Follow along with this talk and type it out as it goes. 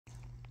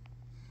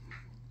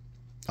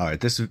All right,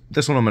 this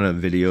one I'm gonna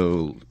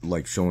video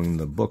like showing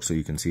the book so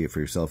you can see it for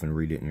yourself and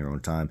read it in your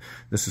own time.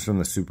 This is from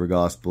the Super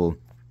Gospel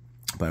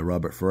by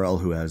Robert Farrell,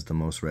 who has the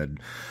most read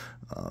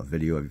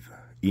video of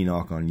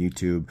Enoch on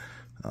YouTube.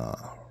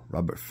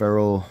 Robert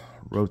Farrell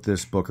wrote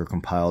this book, or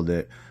compiled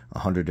it,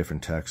 100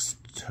 different texts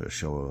to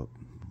show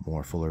a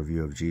more fuller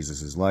view of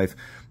Jesus's life.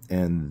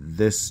 And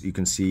this you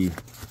can see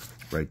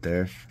right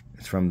there.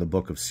 It's from the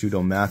book of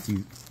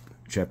Matthew,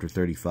 chapter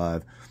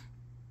 35.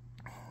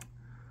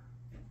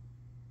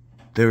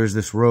 There is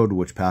this road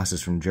which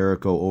passes from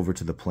Jericho over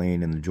to the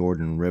plain in the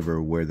Jordan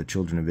River, where the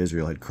children of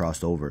Israel had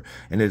crossed over.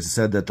 And it is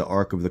said that the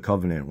Ark of the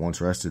Covenant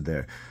once rested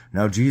there.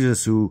 Now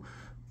Jesus, who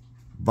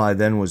by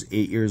then was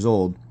 8 years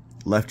old,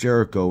 left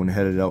Jericho and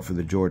headed out for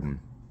the Jordan.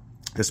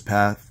 This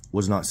path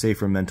was not safe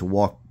for men to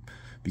walk,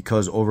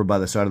 because over by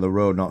the side of the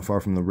road, not far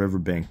from the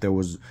riverbank, there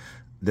was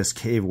this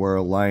cave where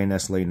a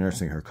lioness lay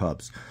nursing her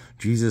cubs.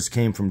 Jesus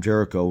came from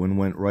Jericho and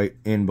went right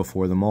in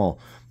before them all.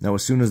 Now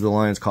as soon as the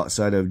lions caught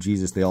sight of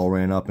Jesus, they all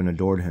ran up and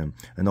adored him.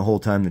 And the whole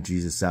time that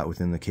Jesus sat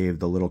within the cave,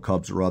 the little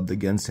cubs rubbed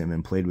against him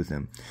and played with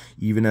him,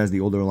 even as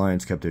the older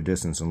lions kept their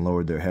distance and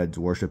lowered their heads,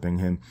 worshipping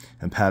him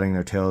and patting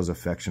their tails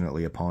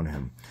affectionately upon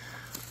him.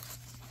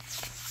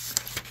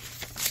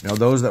 Now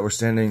those that were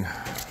standing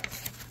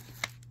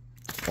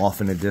off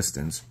in a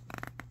distance,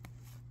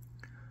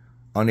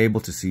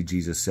 unable to see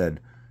Jesus, said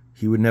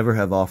he would never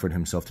have offered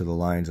himself to the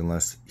lions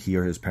unless he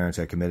or his parents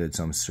had committed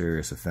some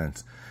serious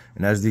offense.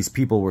 And as these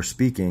people were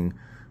speaking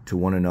to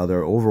one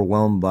another,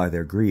 overwhelmed by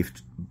their grief,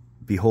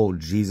 behold,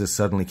 Jesus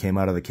suddenly came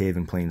out of the cave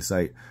in plain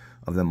sight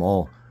of them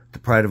all, the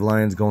pride of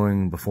lions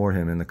going before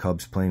him, and the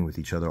cubs playing with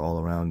each other all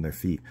around their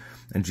feet.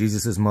 And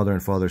Jesus' mother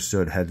and father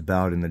stood, heads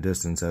bowed in the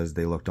distance as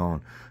they looked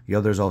on. The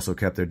others also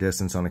kept their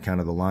distance on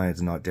account of the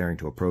lions, not daring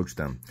to approach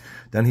them.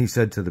 Then he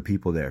said to the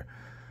people there,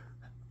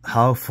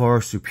 "How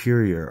far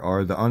superior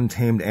are the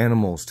untamed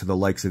animals to the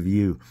likes of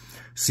you,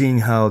 seeing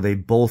how they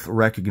both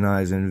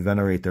recognize and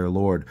venerate their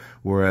Lord,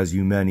 whereas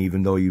you men,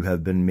 even though you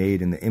have been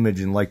made in the image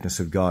and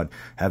likeness of God,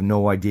 have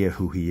no idea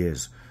who he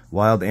is.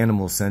 Wild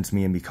animals sense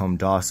me and become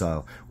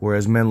docile,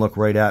 whereas men look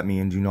right at me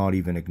and do not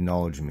even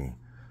acknowledge me."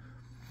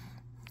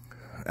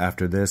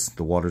 After this,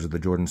 the waters of the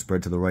Jordan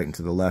spread to the right and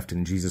to the left,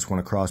 and Jesus went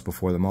across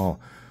before them all,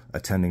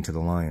 attending to the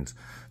lions.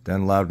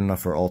 Then, loud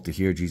enough for all to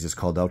hear, Jesus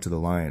called out to the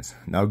lions,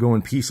 "Now go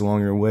in peace along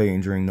your way,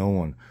 injuring no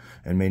one,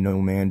 and may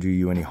no man do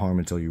you any harm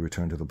until you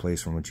return to the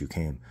place from which you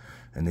came."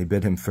 And they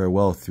bid him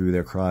farewell through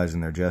their cries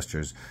and their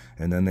gestures,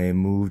 and then they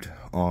moved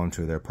on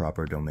to their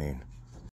proper domain.